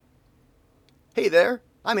Hey there,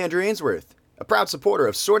 I'm Andrew Ainsworth, a proud supporter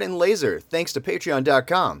of Sword and Laser thanks to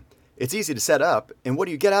Patreon.com. It's easy to set up, and what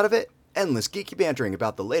do you get out of it? Endless geeky bantering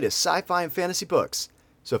about the latest sci-fi and fantasy books.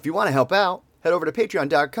 So if you want to help out, head over to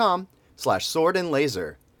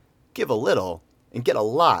patreon.com/swordandlaser. Give a little, and get a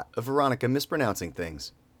lot of Veronica mispronouncing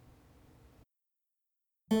things.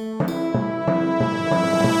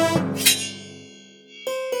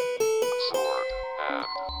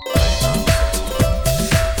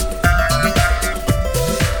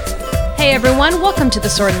 Hey everyone, welcome to the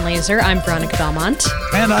Sword and Laser. I'm Veronica Belmont.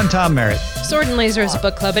 And I'm Tom Merritt. Sword and Laser is a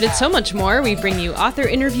book club, but it's so much more. We bring you author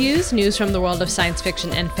interviews, news from the world of science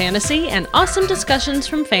fiction and fantasy, and awesome discussions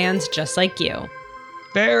from fans just like you.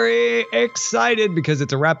 Very excited because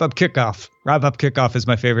it's a wrap-up kickoff. Wrap-up kickoff is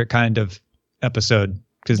my favorite kind of episode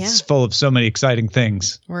because it's full of so many exciting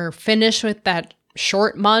things. We're finished with that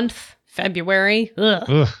short month, February.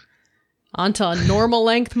 Ugh. On to a normal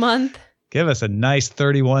length month. Give us a nice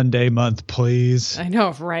 31-day month, please. I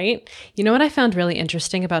know, right? You know what I found really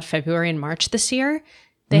interesting about February and March this year?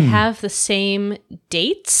 They have the same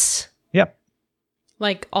dates. Yep.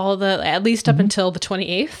 Like at least up until the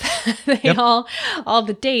 28th. All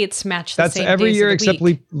the dates match the same days. That's every year of the except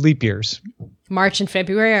week. leap years. March and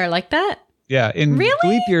February are like that? Yeah. In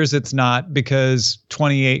leap years, it's not because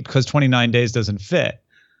 29 days doesn't fit.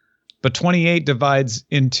 But 28 divides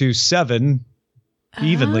into 7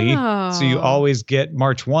 evenly. So you always get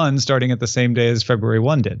March 1 starting at the same day as February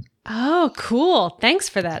 1 did. Oh, cool. Thanks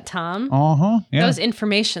for that, Tom. Yeah. That was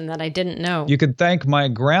information that I didn't know. You could thank my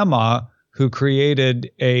grandma who created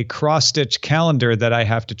a cross-stitch calendar that I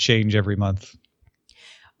have to change every month.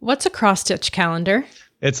 What's a cross-stitch calendar?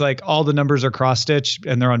 It's like all the numbers are cross-stitched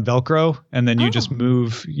and they're on Velcro, and then you just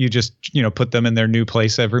put them in their new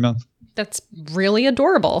place every month. That's really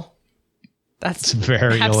adorable. That's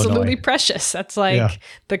very absolutely Illinois. Precious. That's like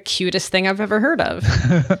the cutest thing I've ever heard of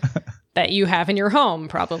that you have in your home,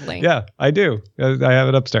 probably. Yeah, I do. I have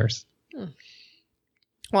it upstairs.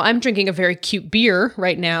 Well, I'm drinking a very cute beer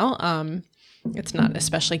right now. It's not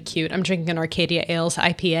especially cute. I'm drinking an Arcadia Ales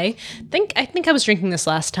IPA. I think I was drinking this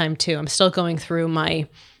last time too. I'm still going through my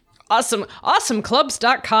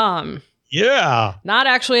awesomeclubs.com. Yeah. Not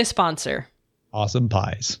actually a sponsor. Awesome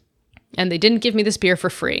pies. And they didn't give me this beer for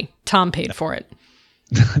free. Tom paid for it.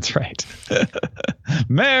 That's right.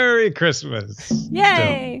 Merry Christmas.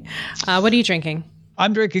 Yay. What are you drinking?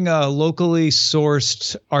 I'm drinking a locally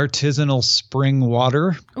sourced artisanal spring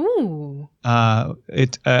water. Ooh.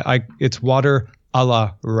 It's water a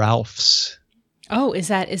la Ralph's. Oh, is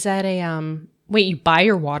that a wait, you buy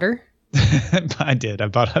your water? I did. I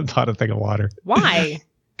bought a thing of water. Why?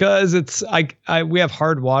 Because we have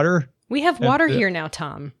hard water. We have water here now,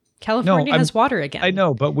 Tom. California has water again. I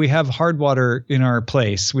know, but we have hard water in our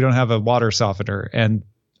place. We don't have a water softener, and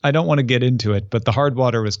I don't want to get into it, but the hard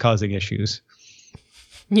water was causing issues.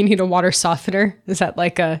 You need a water softener? Is that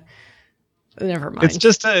like a... Never mind. It's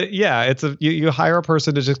just you hire a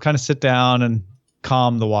person to just kind of sit down and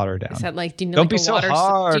calm the water down. Is that like, do you need don't like be so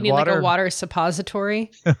hard, do you need water. like a water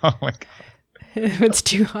suppository? Oh my God. It's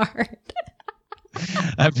too hard.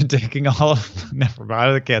 I've been taking never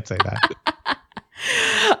mind, I can't say that.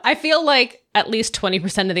 I feel like at least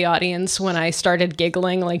 20% of the audience, when I started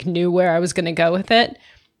giggling, like knew where I was going to go with it.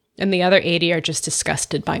 And the other 80 are just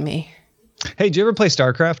disgusted by me. Hey, did you ever play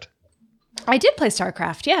StarCraft? I did play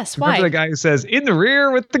StarCraft. Yes. Why? Remember the guy who says, in the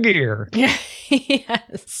rear with the gear.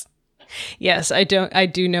 Yes. Yes, I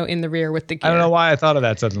do know in the rear with the gear. I don't know why I thought of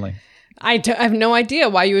that suddenly. I have no idea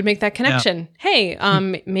why you would make that connection. Yeah. Hey,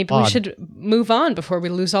 maybe we should move on before we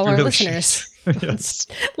lose all our listeners. Yes.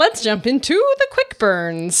 Let's jump into the quick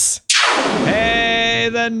burns. Hey,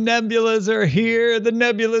 the Nebulas are here. The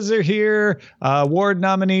Nebulas are here. Award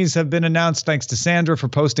nominees have been announced thanks to Sandra for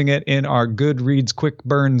posting it in our Goodreads Quick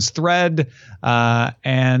Burns thread.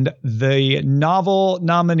 And the novel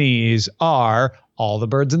nominees are All the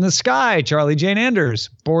Birds in the Sky, Charlie Jane Anders,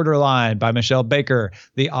 Borderline by Michelle Baker,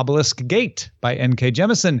 The Obelisk Gate by N.K.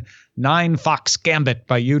 Jemisin, Nine Fox Gambit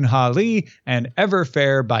by Yoon-Ha Lee, and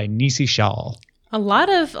Everfair by Nisi Shawl. A lot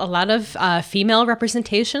of female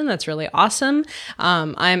representation. That's really awesome.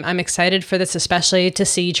 I'm excited for this, especially to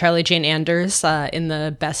see Charlie Jane Anders in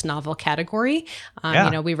the best novel category.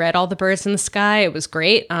 We read All the Birds in the Sky. It was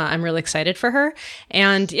great. I'm really excited for her.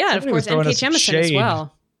 And of course, N.K. Jemisin as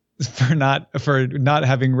well. For not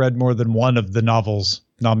having read more than one of the novels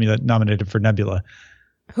nominated for Nebula.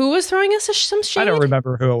 Who was throwing us some shade? I don't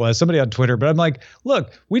remember who it was. Somebody on Twitter. But I'm like,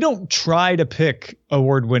 look, we don't try to pick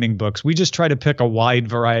award-winning books. We just try to pick a wide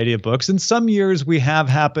variety of books. And some years we have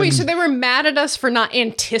happened. Wait, so they were mad at us for not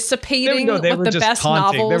anticipating what the best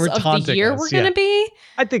novels of the year were going to be?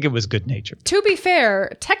 I think it was good nature. To be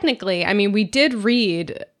fair, technically, I mean, we did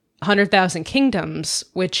read 100,000 Kingdoms,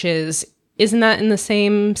 which isn't that in the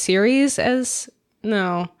same series as?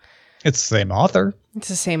 No. It's the same author. It's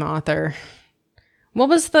the same author. What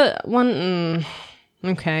was the one?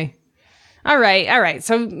 Okay. All right.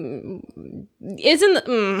 So damn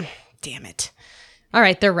it. All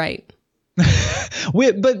right. They're right.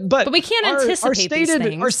 But we can't anticipate these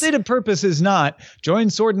things. Our stated purpose is not join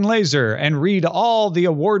Sword and Laser and read all the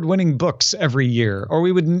award-winning books every year, or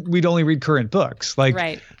we'd only read current books. Like,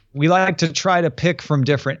 right. We like to try to pick from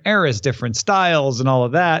different eras, different styles, and all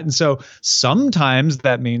of that. And so sometimes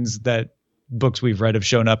that means that books we've read have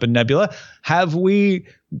shown up in Nebula. Have we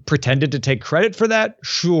pretended to take credit for that?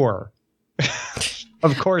 Sure.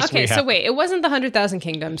 Of course we have. Okay, so wait, it wasn't the 100,000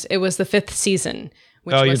 Kingdoms. It was the 5th season,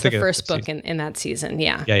 which was the first book in that season.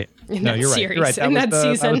 Yeah. Yeah. No, you're series, right. That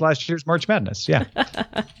was last year's March Madness. Yeah.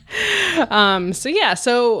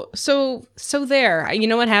 So there. You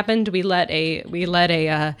know what happened? We let a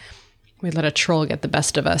troll get the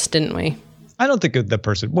best of us, didn't we? I don't think I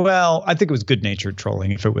think it was good-natured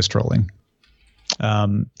trolling if it was trolling.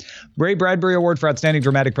 Ray Bradbury Award for Outstanding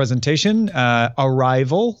Dramatic Presentation,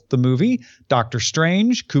 Arrival, the movie, Doctor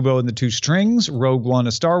Strange, Kubo and the Two Strings, Rogue One,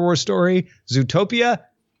 A Star Wars Story, Zootopia,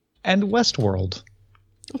 and Westworld.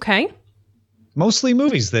 Okay. Mostly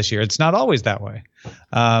movies this year. It's not always that way.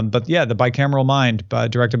 But yeah, The Bicameral Mind,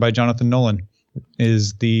 directed by Jonathan Nolan,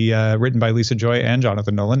 is the written by Lisa Joy and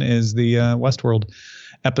Jonathan Nolan, is the Westworld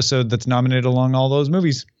episode that's nominated along all those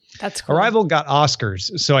movies. That's cool. Arrival got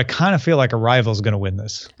Oscars, so I kind of feel like Arrival is going to win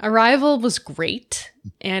this. Arrival was great,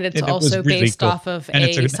 and it's also really based off of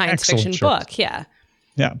a science fiction book. Yeah.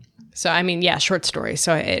 So I mean, short story.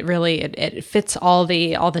 So it really it fits all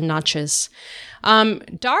the notches.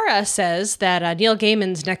 Dara says that Neil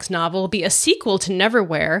Gaiman's next novel will be a sequel to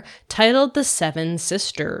Neverwhere, titled The Seven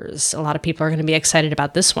Sisters. A lot of people are going to be excited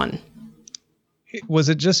about this one. Was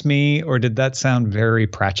it just me, or did that sound very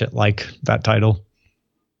Pratchett-like, that title?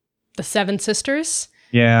 The Seven Sisters?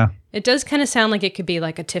 Yeah. It does kind of sound like it could be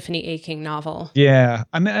like a Tiffany Aching novel. Yeah.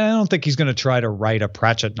 I mean, I don't think he's going to try to write a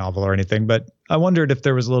Pratchett novel or anything, but I wondered if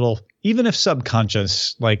there was a little, even if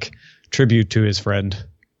subconscious, like tribute to his friend.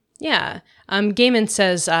 Yeah. Gaiman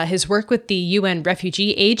says his work with the UN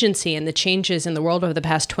Refugee Agency and the changes in the world over the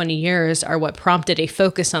past 20 years are what prompted a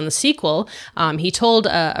focus on the sequel. He told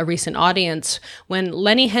a recent audience, when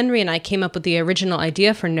Lenny Henry and I came up with the original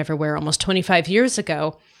idea for Neverwhere almost 25 years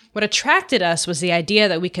ago, what attracted us was the idea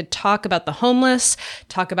that we could talk about the homeless,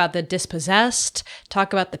 talk about the dispossessed,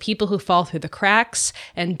 talk about the people who fall through the cracks,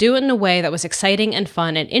 and do it in a way that was exciting and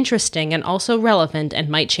fun and interesting and also relevant and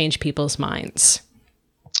might change people's minds.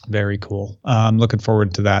 Very cool. I'm looking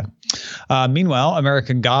forward to that. Meanwhile,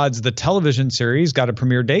 American Gods, the television series, got a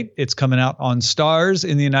premiere date. It's coming out on Starz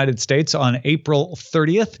in the United States on April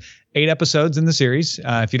 30th. 8 episodes in the series.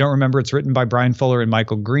 If you don't remember, it's written by Brian Fuller and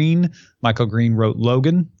Michael Green. Michael Green wrote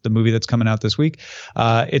Logan, the movie that's coming out this week.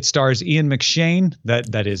 It stars Ian McShane,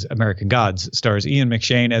 that is American Gods, stars Ian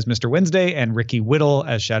McShane as Mr. Wednesday and Ricky Whittle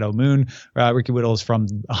as Shadow Moon. Ricky Whittle is from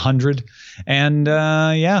 100. And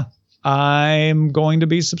I'm going to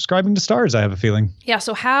be subscribing to Starz, I have a feeling. Yeah,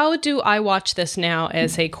 so how do I watch this now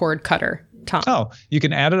as a cord cutter, Tom? Oh, you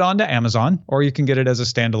can add it on to Amazon, or you can get it as a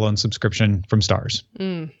standalone subscription from Starz.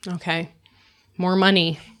 Okay. More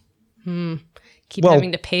money. Keep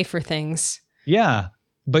having to pay for things. Yeah,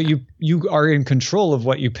 but you are in control of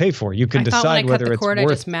what you pay for. You can decide whether it's worth. I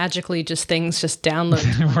just magically things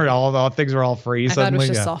download. Where all things were all free. I thought it was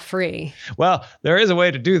just all free. Well, there is a way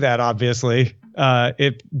to do that, obviously.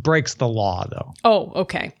 It breaks the law, though. Oh,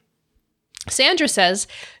 okay. Sandra says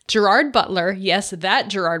Gerard Butler, yes, that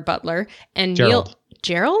Gerard Butler, and Gerald?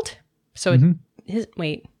 So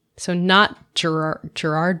so not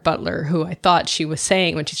Gerard Butler, who I thought she was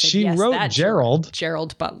saying when she said she wrote Gerald.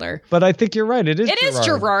 Gerald Butler. But I think you're right. It is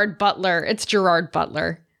Gerard Butler. It's Gerard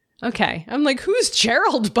Butler. Okay. I'm like, who's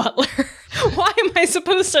Gerald Butler? Why am I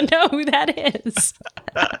supposed to know who that is?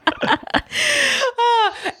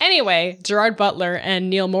 Anyway, Gerard Butler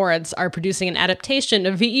and Neil Moritz are producing an adaptation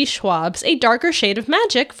of V.E. Schwab's A Darker Shade of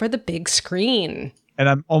Magic for the big screen.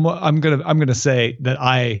 And I'm gonna say that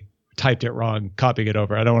I typed it wrong, copying it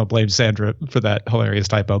over. I don't want to blame Sandra for that hilarious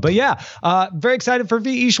typo. But yeah, very excited for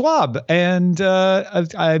V.E. Schwab. And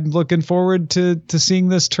I'm looking forward to seeing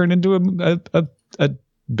this turn into a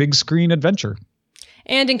big screen adventure.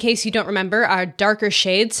 And in case you don't remember, our Darker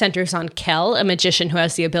Shade centers on Kel, a magician who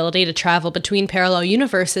has the ability to travel between parallel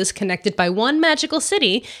universes connected by one magical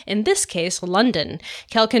city, in this case, London.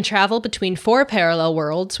 Kel can travel between 4 parallel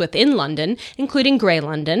worlds within London, including Grey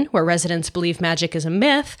London, where residents believe magic is a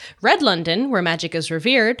myth, Red London, where magic is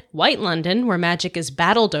revered, White London, where magic is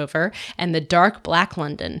battled over, and the Dark Black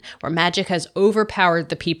London, where magic has overpowered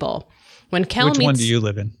the people. Which one do you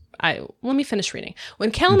live in? Let me finish reading.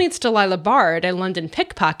 When Kel meets Delilah Bard, a London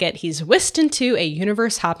pickpocket, he's whisked into a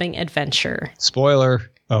universe-hopping adventure. Spoiler.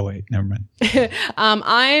 Oh wait, never mind.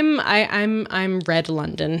 I'm Red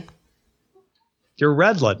London. You're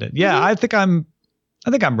Red London. Yeah, I think I'm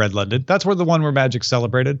Red London. That's where the one where magic's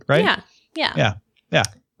celebrated, right? Yeah.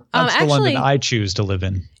 That's the London I choose to live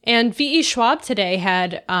in. And V.E. Schwab today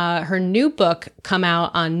had her new book come out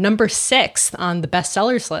on number 6 on the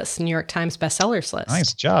bestsellers list, New York Times bestsellers list.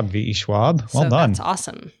 Nice job, V.E. Schwab. Well done. That's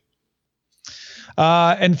awesome.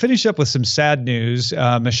 And finish up with some sad news.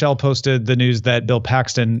 Michelle posted the news that Bill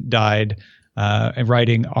Paxton died,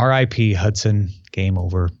 writing R.I.P. Hudson, game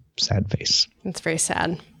over, sad face. It's very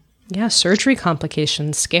sad. Yeah, surgery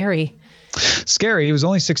complications, scary. Scary. He was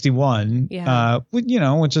only 61,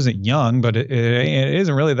 which isn't young, but it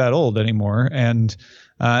isn't really that old anymore. And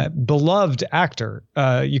beloved actor.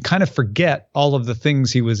 You kind of forget all of the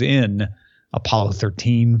things he was in. Apollo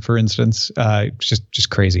 13, for instance. Just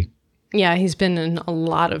crazy. Yeah, he's been in a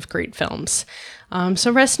lot of great films.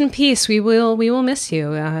 So rest in peace. We will miss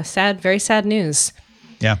you. Sad, very sad news.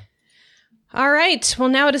 Yeah. All right. Well,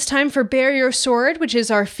 now it is time for Bare Your Sword, which is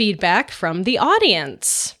our feedback from the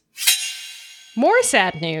audience. More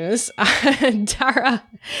sad news.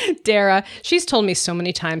 Dara, she's told me so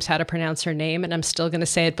many times how to pronounce her name, and I'm still going to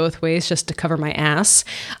say it both ways just to cover my ass.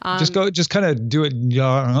 Just kind of do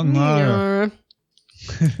it.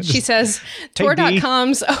 She says,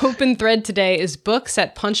 Tor.com's open thread today is books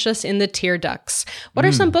that punched us in the tear ducts. What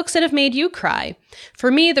are some books that have made you cry? For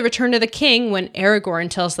me, The Return of the King, when Aragorn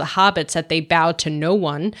tells the hobbits that they bow to no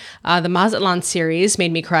one. The Mazatlan series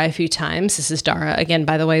made me cry a few times. This is Dara. Again,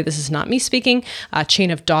 by the way, this is not me speaking. Chain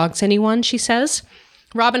of Dogs, anyone, she says.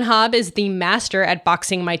 Robin Hobb is the master at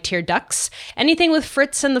boxing my tear ducts. Anything with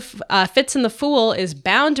Fitz and the Fool is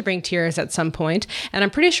bound to bring tears at some point, and I'm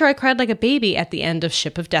pretty sure I cried like a baby at the end of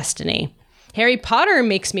Ship of Destiny. Harry Potter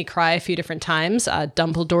makes me cry a few different times.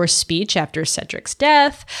 Dumbledore's speech after Cedric's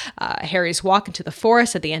death, Harry's walk into the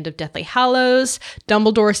forest at the end of Deathly Hallows,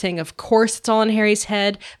 Dumbledore saying, of course it's all in Harry's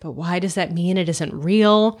head, but why does that mean it isn't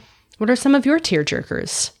real? What are some of your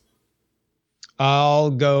tearjerkers? I'll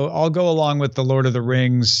go along with the Lord of the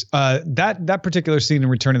Rings. That particular scene in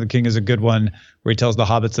Return of the King is a good one where he tells the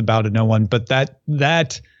hobbits to bow to no one. But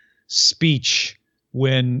that speech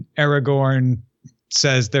when Aragorn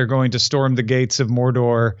says they're going to storm the gates of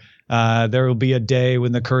Mordor, there will be a day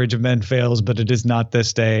when the courage of men fails, but it is not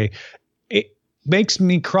this day. It makes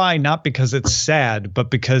me cry, not because it's sad, but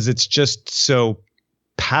because it's just so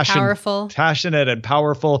passionate and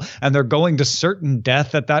powerful, and they're going to certain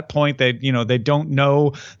death at that point. They don't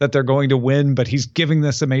know that they're going to win, but he's giving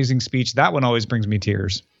this amazing speech. That one always brings me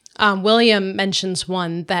tears. William mentions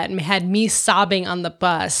one that had me sobbing on the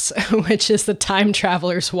bus, which is The Time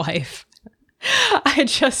Traveler's Wife. I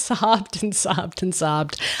just sobbed and sobbed and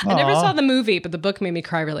sobbed. Aww. I never saw the movie, but the book made me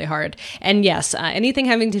cry really hard. And yes, anything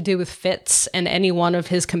having to do with Fitz and any one of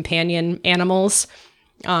his companion animals,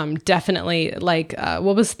 definitely. Like,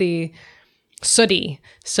 what was the Sooty?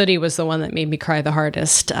 Sooty was the one that made me cry the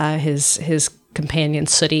hardest. His companion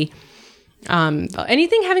Sooty.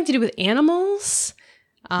 Anything having to do with animals.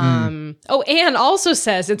 Anne also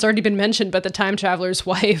says, it's already been mentioned, but The Time Traveler's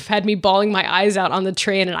Wife had me bawling my eyes out on the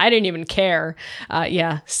train, and I didn't even care.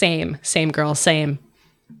 Same girl, same.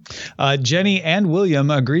 Jenny and William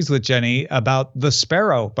agrees with Jenny about The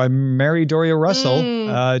Sparrow by Mary Doria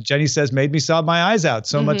Russell. Jenny says, made me sob my eyes out,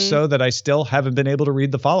 so much so that I still haven't been able to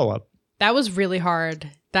read the follow-up. That was really hard.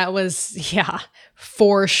 That was,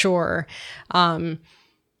 for sure.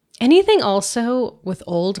 Anything also with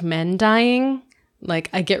old men dying,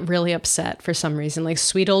 like I get really upset for some reason. Like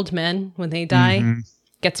sweet old men, when they die,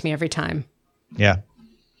 gets me every time. Yeah.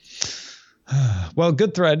 Well,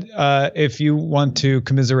 good thread. If you want to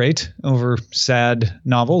commiserate over sad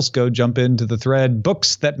novels, go jump into the thread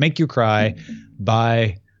Books That Make You Cry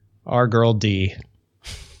by our girl D.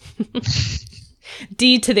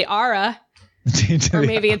 D to the Ara. Or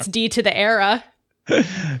maybe it's D to the era.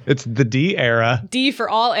 It's the D era. D for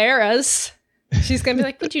all eras. She's going to be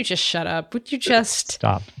like, would you just shut up? Would you just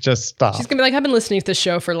stop? Just stop. She's going to be like, I've been listening to this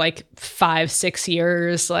show for like 5-6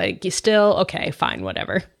 years. Like, you still, okay, fine,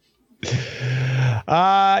 whatever.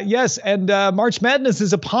 Yes, and March Madness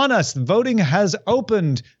is upon us. Voting has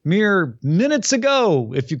opened mere minutes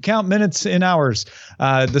ago, if you count minutes in hours.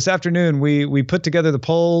 This afternoon, we put together the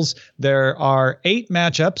polls. There are 8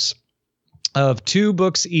 matchups of 2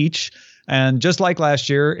 books each. And just like last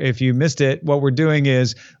year, if you missed it, what we're doing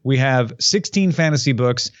is we have 16 fantasy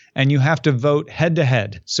books and you have to vote head to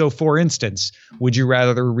head. So for instance, would you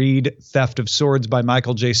rather read Theft of Swords by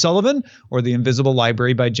Michael J. Sullivan or The Invisible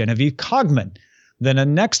Library by Genevieve Cogman? Then a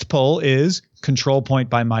next poll is Control Point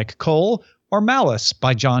by Mike Cole or Malice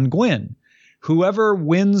by John Gwynn. Whoever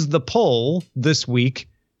wins the poll this week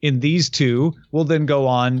in these 2 will then go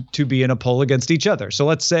on to be in a poll against each other. So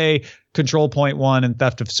let's say Control Point 1 and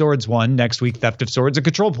Theft of Swords 1. Next week, Theft of Swords and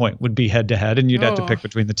Control Point would be head to head, and you'd have to pick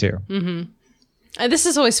between the 2. Mm-hmm. This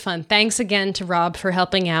is always fun. Thanks again to Rob for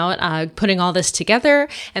helping out, putting all this together.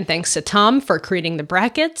 And thanks to Tom for creating the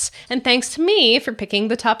brackets. And thanks to me for picking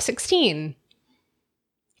the top 16.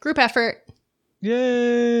 Group effort.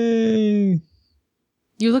 Yay!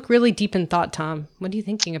 You look really deep in thought, Tom. What are you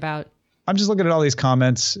thinking about? I'm just looking at all these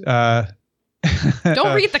comments.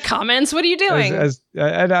 Don't read the comments. What are you doing?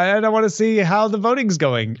 And I want to see how the voting's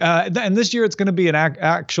going. And this year it's going to be an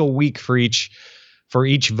actual week for each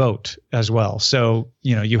vote as well. So,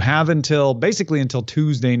 you have until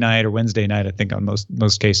Tuesday night or Wednesday night, I think on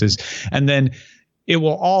most cases. And then it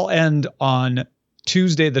will all end on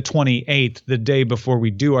Tuesday, the 28th, the day before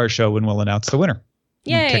we do our show, when we'll announce the winner.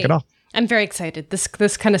 Yay. Kick it off. I'm very excited.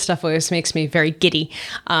 This kind of stuff always makes me very giddy.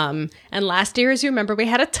 And last year, as you remember, we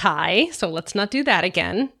had a tie. So let's not do that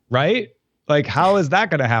again. Right? Like, how is that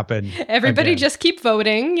going to happen? Everybody just keep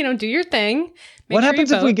voting. Do your thing. What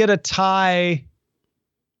happens if we get a tie?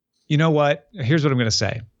 You know what? Here's what I'm going to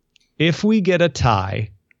say. If we get a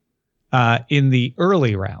tie in the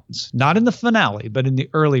early rounds, not in the finale, but in the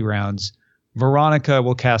early rounds, Veronica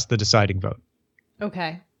will cast the deciding vote.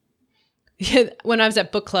 Okay. When I was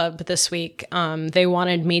at book club this week, they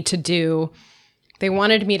wanted me to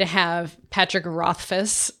have Patrick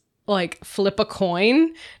Rothfuss flip a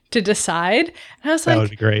coin to decide. And I was like, that would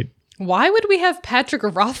be great. Why would we have Patrick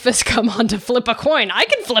Rothfuss come on to flip a coin? I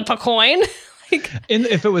can flip a coin.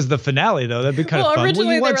 If it was the finale, though, that'd be kind of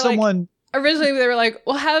fun. Originally, they were like,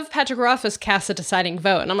 well, have Patrick Rothfuss cast a deciding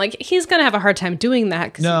vote. And I'm like, he's going to have a hard time doing that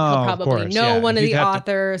because he'll probably know one of the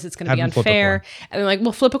authors. It's going to be unfair. And they're like,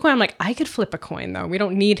 well, flip a coin. I'm like, I could flip a coin, though. We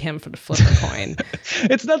don't need him to flip a coin.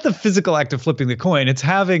 It's not the physical act of flipping the coin. It's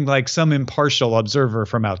having some impartial observer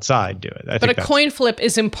from outside do it. But a coin flip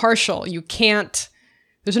is impartial. You can't,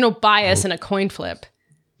 there's no bias in a coin flip.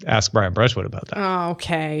 Ask Brian Brushwood about that. Oh,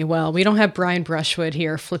 okay. Well, we don't have Brian Brushwood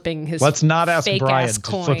here flipping his Let's not ask Brian to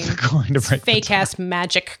coin. flip the coin to break fake-ass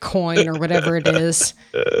magic coin or whatever it is.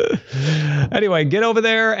 Anyway, get over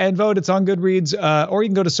there and vote. It's on Goodreads. Or you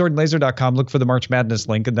can go to swordandlaser.com, look for the March Madness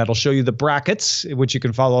link, and that'll show you the brackets, which you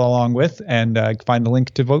can follow along with, and find the link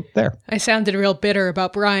to vote there. I sounded real bitter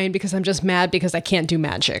about Brian because I'm just mad because I can't do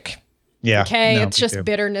magic. Yeah. Okay, it's just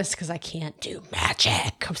bitterness because I can't do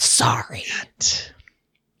magic. I'm sorry.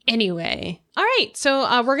 Anyway, all right.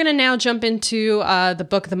 So we're going to now jump into the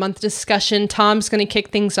book of the month discussion. Tom's going to kick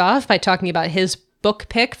things off by talking about his book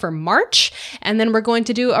pick for March. And then we're going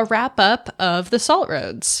to do a wrap up of the Salt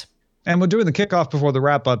Roads. And we're doing the kickoff before the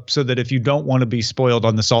wrap up so that if you don't want to be spoiled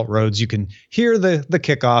on the Salt Roads, you can hear the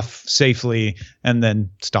kickoff safely and then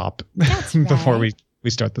stop before we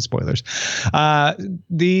start the spoilers.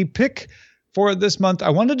 The pick for this month, I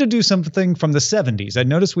wanted to do something from the 70s. I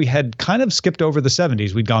noticed we had kind of skipped over the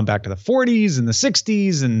 70s. We'd gone back to the 40s and the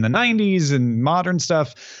 60s and the 90s and modern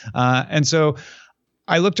stuff. And so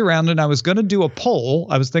I looked around and I was going to do a poll.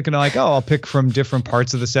 I was thinking I'll pick from different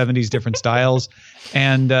parts of the 70s, different styles.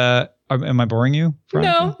 And am I boring you,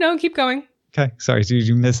 Veronica? No, keep going. Okay. Sorry. So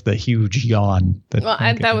you missed the huge yawn.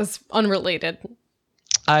 That was unrelated.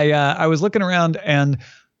 I was looking around, and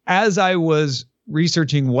as I was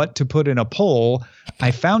researching what to put in a poll,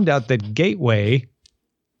 I found out that Gateway.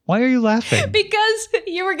 Why are you laughing? Because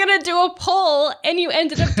you were going to do a poll and you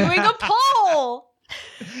ended up doing a poll.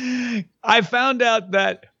 I found out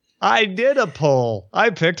that I did a poll. I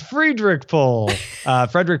picked Friedrich Pohl.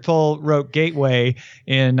 Friedrich Pohl wrote Gateway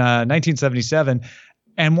in 1977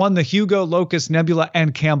 and won the Hugo, Locust, Nebula,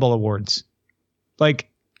 and Campbell Awards.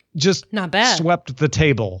 Just not bad. Swept the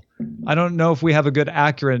table. I don't know if we have a good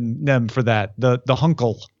acronym for that. The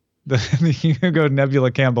Hunkle, the Hugo,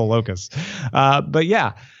 Nebula, Campbell, Locust. But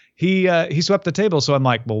yeah, he swept the table. So I'm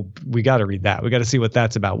like, well, we got to read that. We got to see what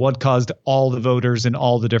that's about. What caused all the voters in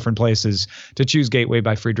all the different places to choose Gateway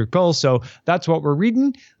by Friedrich Pohl. So that's what we're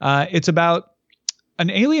reading. It's about an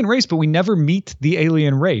alien race, but we never meet the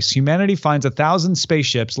alien race. Humanity finds 1,000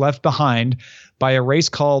 spaceships left behind by a race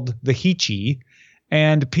called the Hichi,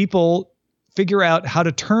 and people figure out how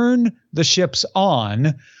to turn the ships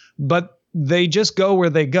on, but they just go where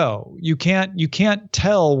they go. You can't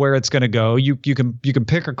tell where it's going to go. You can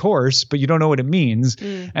pick a course, but you don't know what it means.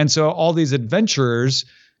 And so all these adventurers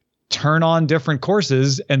turn on different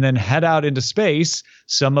courses and then head out into space.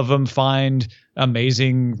 Some of them find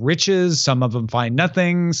amazing riches. Some of them find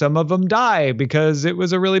nothing. Some of them die because it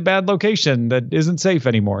was a really bad location that isn't safe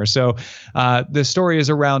anymore. So the story is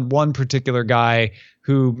around one particular guy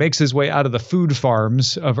who makes his way out of the food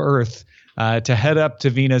farms of Earth to head up to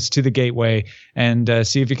Venus, to the Gateway, and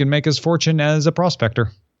see if he can make his fortune as a prospector.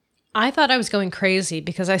 I thought I was going crazy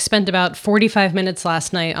because I spent about 45 minutes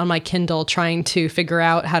last night on my Kindle trying to figure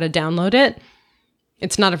out how to download it.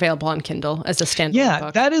 It's not available on Kindle as a standalone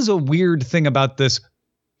book. That is a weird thing about this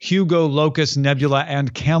Hugo, Locus, Nebula,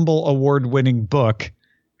 and Campbell award-winning book,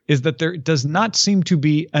 is that there does not seem to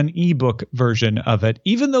be an ebook version of it,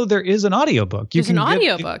 even though there is an audiobook. There's an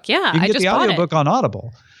audiobook, yeah. You can get the audiobook on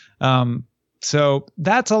Audible. So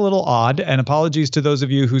that's a little odd, and apologies to those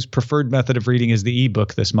of you whose preferred method of reading is the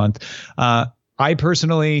ebook this month. I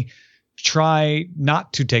personally try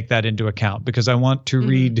not to take that into account because I want to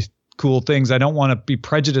read cool things. I don't want to be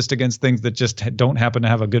prejudiced against things that just don't happen to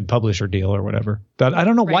have a good publisher deal or whatever. But I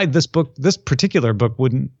don't know why this particular book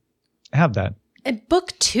wouldn't have that. And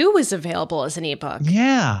book 2 is available as an ebook.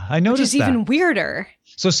 Yeah, I noticed that. Which is even weirder.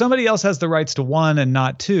 So somebody else has the rights to 1 and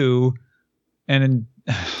not 2, and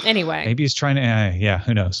anyway, maybe he's trying to,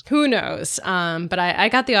 who knows? Who knows? But I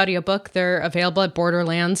got the audiobook. They're available at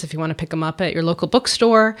Borderlands if you want to pick them up at your local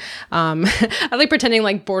bookstore. I like pretending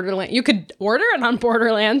like Borderlands. You could order it on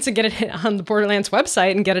Borderlands and get it on the Borderlands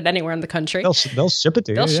website and get it anywhere in the country. They'll ship it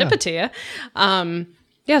to you. They'll ship it to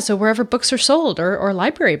you. So wherever books are sold or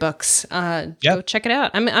library books, go check it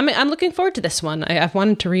out. I'm looking forward to this one. I've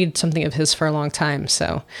wanted to read something of his for a long time,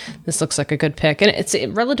 so this looks like a good pick. And it's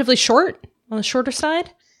relatively short. On the shorter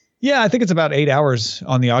side? Yeah, I think it's about 8 hours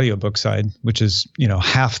on the audiobook side, which is,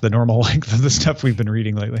 half the normal length of the stuff we've been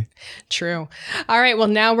reading lately. True. All right, well,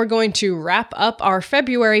 now we're going to wrap up our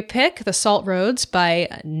February pick, The Salt Roads by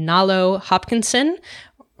Nalo Hopkinson.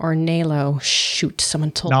 Or Nalo. Shoot,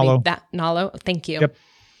 someone told me that. Nalo, thank you. Yep.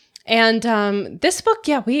 And this book,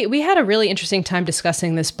 we had a really interesting time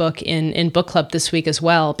discussing this book in book club this week as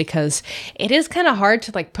well, because it is kind of hard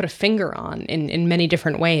to put a finger on in many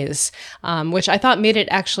different ways, which I thought made it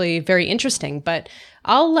actually very interesting. But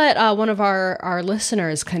I'll let one of our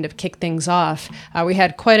listeners kind of kick things off. We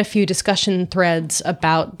had quite a few discussion threads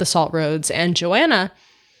about the Salt Roads, and Joanna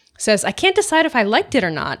says, I can't decide if I liked it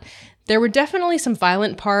or not. There were definitely some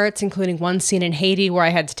violent parts, including one scene in Haiti where I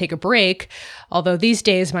had to take a break, although these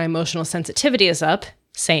days my emotional sensitivity is up.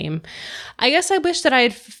 Same. I wish that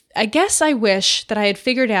I had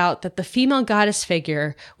figured out that the female goddess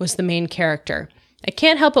figure was the main character. I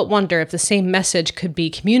can't help but wonder if the same message could be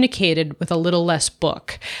communicated with a little less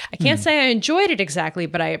book. I can't say I enjoyed it exactly,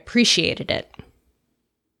 but I appreciated it.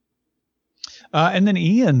 And then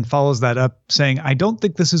Ian follows that up saying, I don't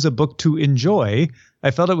think this is a book to enjoy. I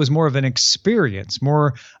felt it was more of an experience,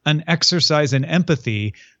 more an exercise in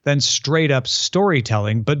empathy than straight up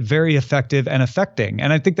storytelling, but very effective and affecting.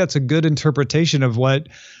 And I think that's a good interpretation of what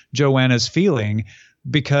Joanna's feeling,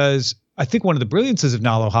 because I think one of the brilliances of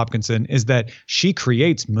Nalo Hopkinson is that she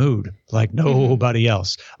creates mood like nobody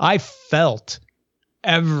else. I felt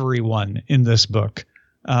everyone in this book.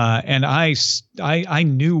 And I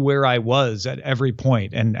knew where I was at every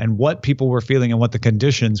point and what people were feeling and what the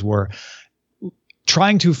conditions were.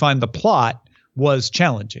 Trying to find the plot was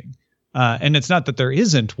challenging. And it's not that there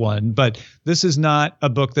isn't one, but this is not a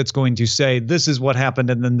book that's going to say, this is what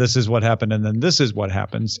happened, and then this is what happened, and then this is what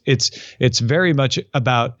happens. It's very much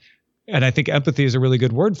about, and I think empathy is a really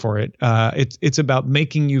good word for it. It's about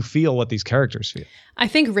making you feel what these characters feel. I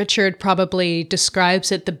think Richard probably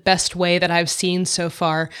describes it the best way that I've seen so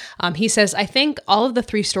far. He says, I think all of the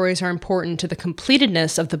 3 stories are important to the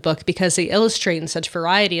completedness of the book because they illustrate in such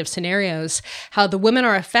variety of scenarios how the women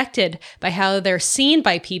are affected by how they're seen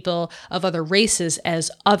by people of other races as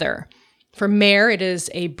other. For Mare, it is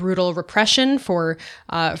a brutal repression. For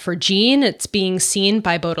Jean, it's being seen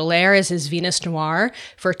by Baudelaire as his Venus Noire.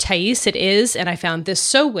 For Thais, it is, and I found this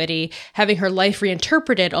so witty, having her life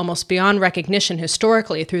reinterpreted almost beyond recognition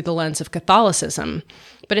historically through the lens of Catholicism.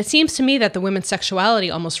 But it seems to me that the women's sexuality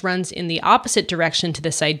almost runs in the opposite direction to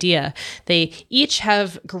this idea. They each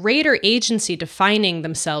have greater agency defining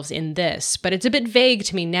themselves in this, but it's a bit vague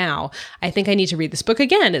to me now. I think I need to read this book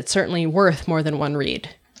again. It's certainly worth more than one read.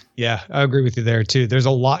 Yeah, I agree with you there too. There's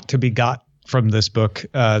a lot to be got from this book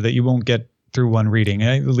that you won't get through one reading.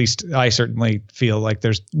 At least I certainly feel like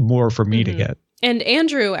there's more for me to get. And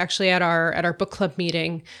Andrew actually at our book club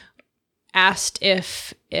meeting asked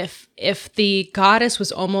if the goddess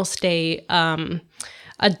was almost a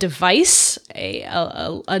device,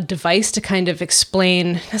 a device to kind of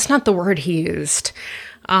explain. That's not the word he used.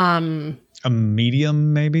 A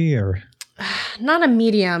medium, maybe, or not a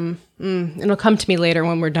medium. It'll come to me later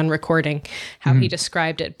when we're done recording how he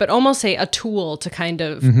described it, but almost a tool to kind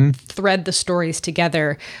of thread the stories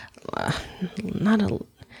together.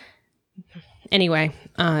 Anyway,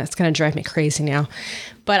 it's going to drive me crazy now.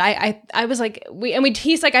 But I was like,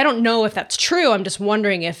 he's like, I don't know if that's true. I'm just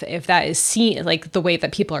wondering if that is seen, like the way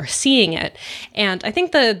that people are seeing it. And I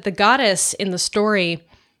think the goddess in the story,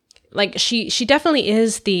 like she definitely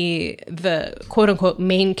is the quote unquote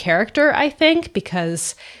main character, I think,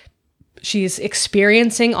 because she's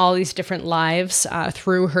experiencing all these different lives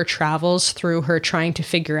through her travels, through her trying to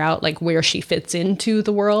figure out like where she fits into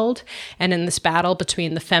the world. And in this battle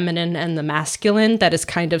between the feminine and the masculine that is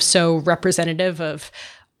kind of so representative of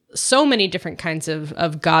so many different kinds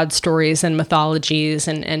of God stories and mythologies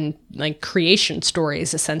and like creation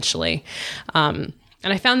stories, essentially. And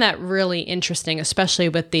I found that really interesting, especially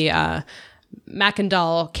with the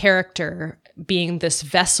Macandal character being this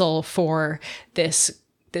vessel for this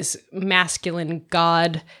masculine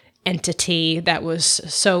god entity that was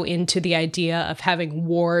so into the idea of having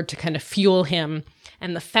war to kind of fuel him,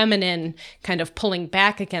 and the feminine kind of pulling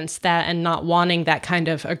back against that and not wanting that kind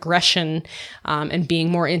of aggression, and being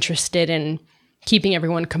more interested in keeping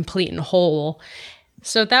everyone complete and whole.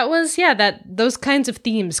 So that was, those kinds of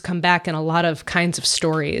themes come back in a lot of kinds of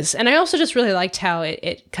stories. And I also just really liked how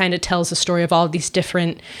it kind of tells the story of all these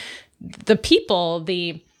different, the people,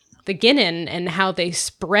 the Ginnin, and how they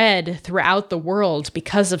spread throughout the world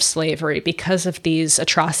because of slavery, because of these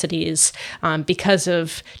atrocities, because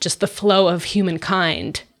of just the flow of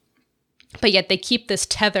humankind. But yet they keep this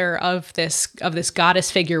tether of this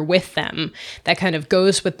goddess figure with them that kind of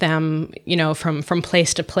goes with them, you know, from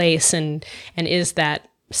place to place, and is that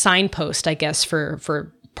signpost, I guess,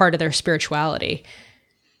 for part of their spirituality.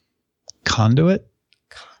 Conduit?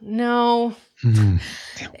 No.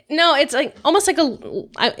 No, it's like almost like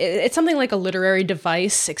it's something like a literary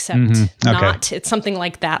device, except not. It's something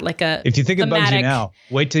like that, like a. If you think thematic. It bugs you now,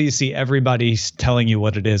 wait till you see everybody telling you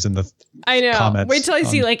what it is in the I know. comments. Wait till I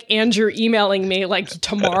see like Andrew emailing me like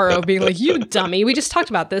tomorrow, being like, "You dummy, we just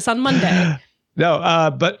talked about this on Monday." No,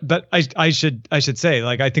 but I should say,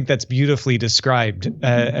 like, I think that's beautifully described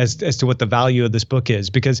as to what the value of this book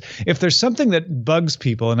is, because if there's something that bugs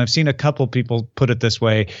people, and I've seen a couple people put it this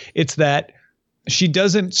way, it's that she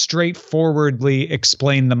doesn't straightforwardly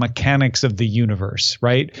explain the mechanics of the universe,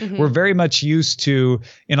 right? We're very much used to,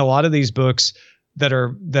 in a lot of these books that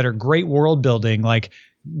are great world building, like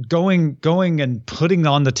going and putting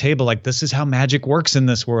on the table, like, this is how magic works in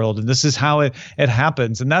this world, and this is how it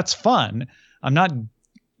happens, and that's fun. I'm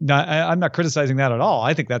not criticizing that at all.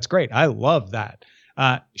 I think that's great. I love that.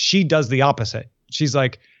 She does the opposite. She's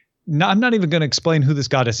like, no, I'm not even going to explain who this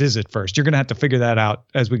goddess is at first. You're going to have to figure that out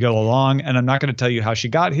as we go along. And I'm not going to tell you how she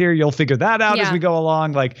got here. You'll figure that out as we go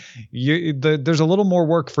along. Like, there's a little more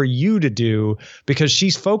work for you to do, because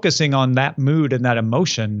she's focusing on that mood and that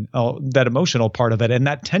emotion, that emotional part of it, and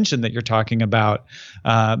that tension that you're talking about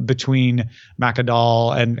between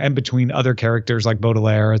Macandal and between other characters like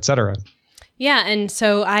Baudelaire, et cetera. Yeah, and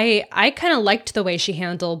so I kind of liked the way she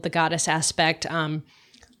handled the goddess aspect.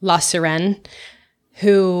 La Sirène,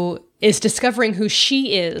 who is discovering who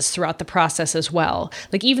she is throughout the process as well.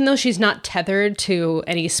 Like, even though she's not tethered to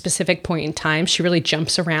any specific point in time, she really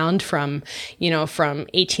jumps around from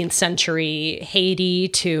 18th century Haiti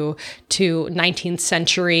to 19th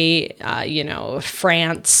century,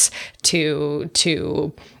 France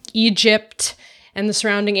to Egypt and the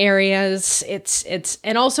surrounding areas. It's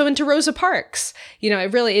and also into Rosa Parks.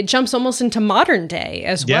 It jumps almost into modern day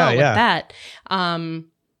as well with that.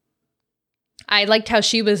 I liked how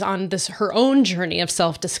she was on her own journey of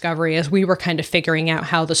self-discovery as we were kind of figuring out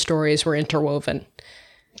how the stories were interwoven.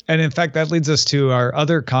 And in fact, that leads us to our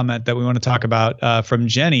other comment that we want to talk about from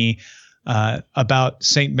Jenny about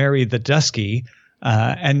St. Mary the Dusky.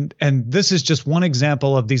 And this is just one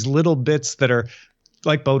example of these little bits that are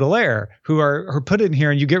like Baudelaire, who are put in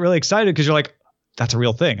here, and you get really excited because you're like, that's a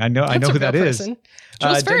real thing. I know who that is.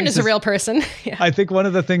 Jules Verne is a real person. Yeah. I think one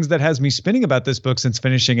of the things that has me spinning about this book since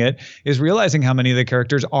finishing it is realizing how many of the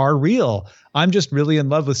characters are real. I'm just really in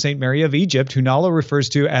love with Saint Mary of Egypt, who Nala refers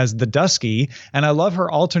to as the Dusky, and I love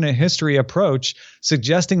her alternate history approach,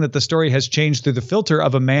 suggesting that the story has changed through the filter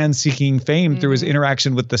of a man seeking fame through his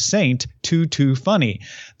interaction with the saint. Too funny.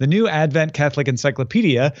 The new Advent Catholic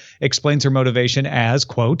Encyclopedia explains her motivation as,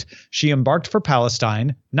 quote, she embarked for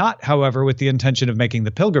Palestine, not, however, with the intention of making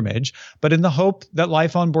the pilgrimage, but in the hope that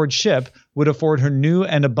life on board ship would afford her new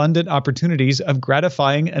and abundant opportunities of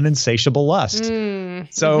gratifying an insatiable lust.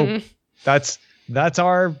 So that's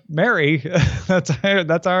our Mary. that's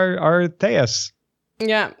our Theus.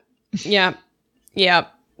 Yeah.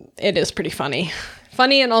 It is pretty funny.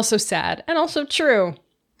 Funny and also sad and also true.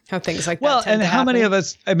 How things like that. Well, and how many of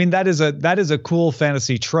us? I mean, that is a cool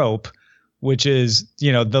fantasy trope, which is,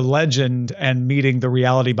 the legend and meeting the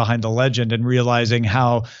reality behind the legend and realizing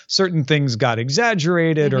how certain things got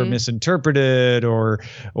exaggerated or misinterpreted or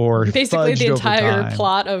basically the entire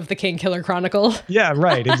plot of the King Killer Chronicle. Yeah,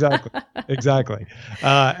 right. Exactly.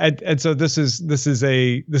 And so this is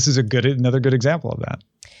another good example of that.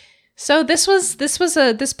 So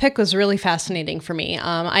this pick was really fascinating for me.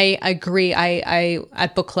 I agree. I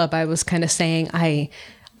at book club I was kind of saying I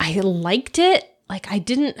liked it. Like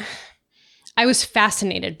I was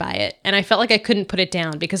fascinated by it, and I felt like I couldn't put it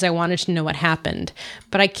down because I wanted to know what happened.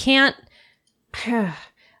 But I can't.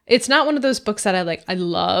 It's not one of those books that I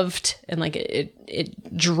loved and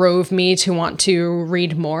it drove me to want to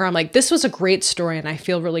read more. I'm like, this was a great story, and I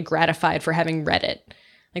feel really gratified for having read it.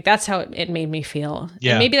 Like, that's how it made me feel.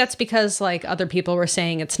 Yeah. And maybe that's because other people were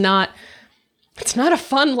saying it's not a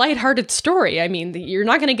fun, lighthearted story. I mean, you're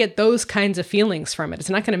not going to get those kinds of feelings from it. It's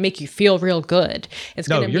not going to make you feel real good. It's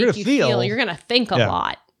going to make you feel, you're going to think a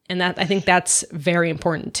lot. And I think that's very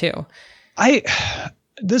important too.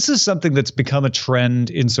 This is something that's become a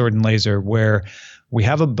trend in Sword and Laser, where we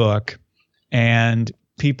have a book and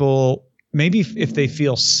people, maybe if they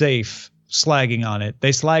feel safe slagging on it,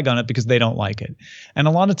 they slag on it because they don't like it. And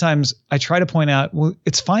a lot of times I try to point out, well,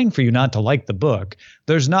 it's fine for you not to like the book.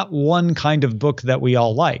 There's not one kind of book that we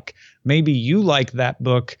all like. Maybe you like that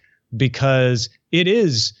book because it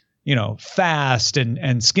is, fast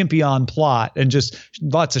and skimpy on plot and just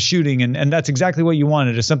lots of shooting. And that's exactly what you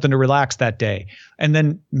wanted, is something to relax that day. And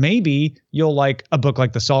then maybe you'll like a book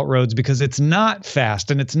like The Salt Roads because it's not fast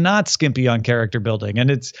and it's not skimpy on character building and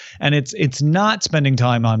it's not spending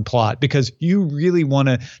time on plot because you really want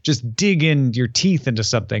to just dig in your teeth into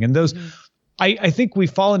something. And those, I think we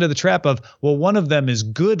fall into the trap of, well, one of them is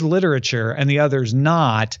good literature and the other's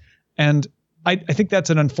not. And I think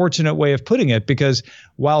that's an unfortunate way of putting it, because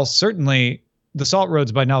while certainly The Salt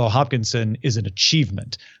Roads by Nalo Hopkinson is an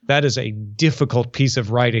achievement, that is a difficult piece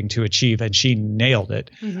of writing to achieve, and she nailed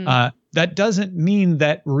it. That doesn't mean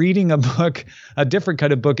that reading a different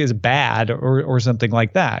kind of book is bad or something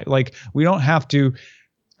like that. Like, we don't have to.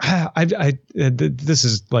 This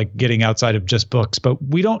is like getting outside of just books, but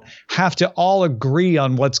we don't have to all agree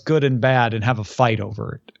on what's good and bad and have a fight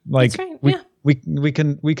over it. Like, that's right. we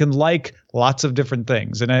can like lots of different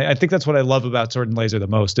things. And I think that's what I love about Sword and Laser the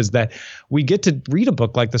most, is that we get to read a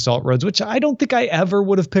book like The Salt Roads, which I don't think I ever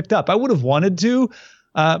would have picked up. I would have wanted to,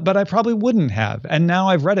 but I probably wouldn't have. And now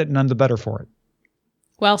I've read it and I'm the better for it.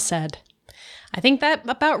 Well said. I think that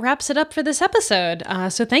about wraps it up for this episode.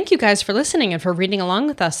 So thank you guys for listening and for reading along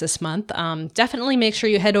with us this month. Definitely make sure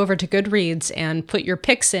you head over to Goodreads and put your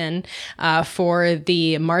picks in for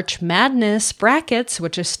the March Madness brackets,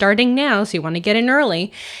 which is starting now, so you want to get in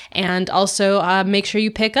early. And also make sure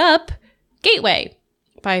you pick up Gateway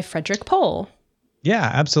by Frederick Pohl.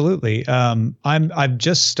 Yeah, absolutely. I've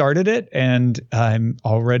just started it and I'm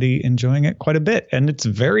already enjoying it quite a bit, and it's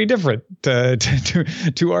very different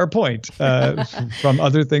to our point from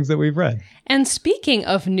other things that we've read. And speaking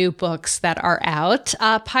of new books that are out,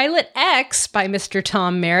 Pilot X by Mr.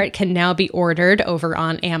 Tom Merritt can now be ordered over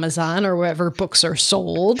on Amazon or wherever books are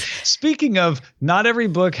sold. Speaking of, not every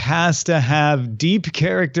book has to have deep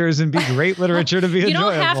characters and be great literature to be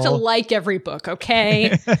enjoyable. You don't have to like every book,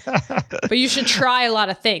 okay? But you should try a lot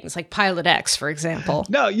of things, like Pilot X, for example.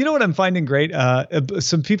 No, you know what I'm finding great?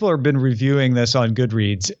 Some people have been reviewing this on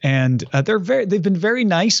Goodreads, and they've been very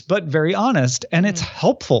nice but very honest, and it's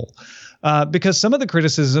helpful. Because some of the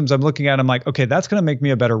criticisms I'm looking at, I'm like, okay, that's going to make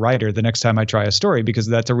me a better writer the next time I try a story, because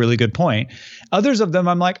that's a really good point. Others of them,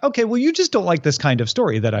 I'm like, okay, well, you just don't like this kind of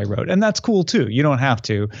story that I wrote. And that's cool too. You don't have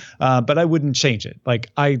to, but I wouldn't change it.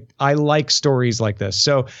 Like, I like stories like this.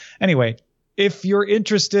 So anyway, if you're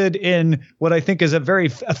interested in what I think is a very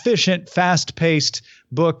efficient, fast-paced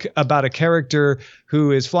book about a character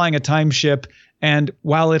who is flying a time ship And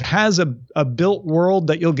while it has a built world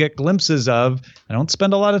that you'll get glimpses of, I don't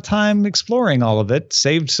spend a lot of time exploring all of it.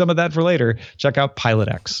 Saved some of that for later. Check out Pilot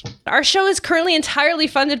X. Our show is currently entirely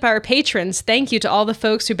funded by our patrons. Thank you to all the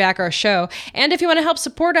folks who back our show. And if you want to help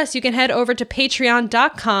support us, you can head over to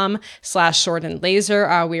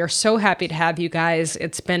patreon.com/swordandlaser. We are so happy to have you guys.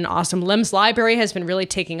 It's been awesome. Lem's Library has been really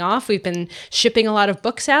taking off. We've been shipping a lot of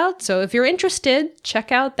books out. So if you're interested,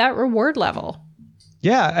 check out that reward level.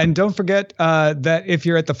 Yeah, and don't forget that if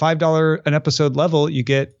you're at the $5 an episode level, you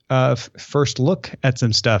get first look at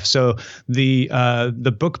some stuff. So the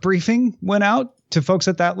book briefing went out to folks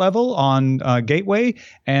at that level on Gateway,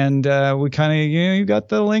 and we kind of you got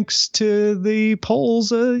the links to the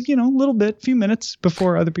polls a little bit, few minutes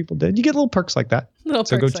before other people did. You get little perks like that.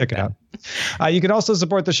 So go check it out. You can also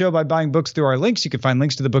support the show by buying books through our links. You can find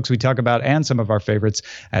links to the books we talk about and some of our favorites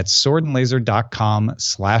at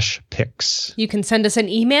swordandlaser.com/picks. You can send us an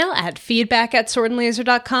email at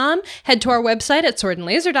feedback@swordandlaser.com. Head to our website at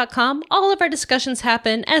swordandlaser.com. All of our discussions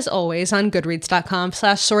happen, as always, on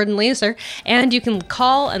goodreads.com/swordandlaser. And you can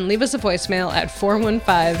call and leave us a voicemail at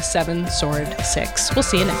 415-7-SWORD-6. We'll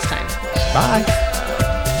see you next time. Bye.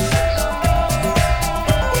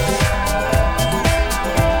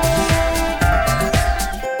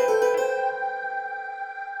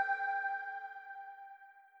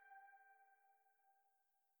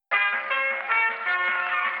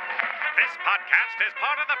 This podcast is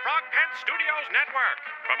part of the Frog Pants Studios Network.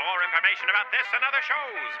 For more information about this and other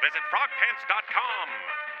shows, visit frogpants.com.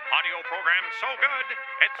 Audio program so good,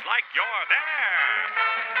 it's like you're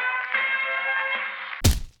there.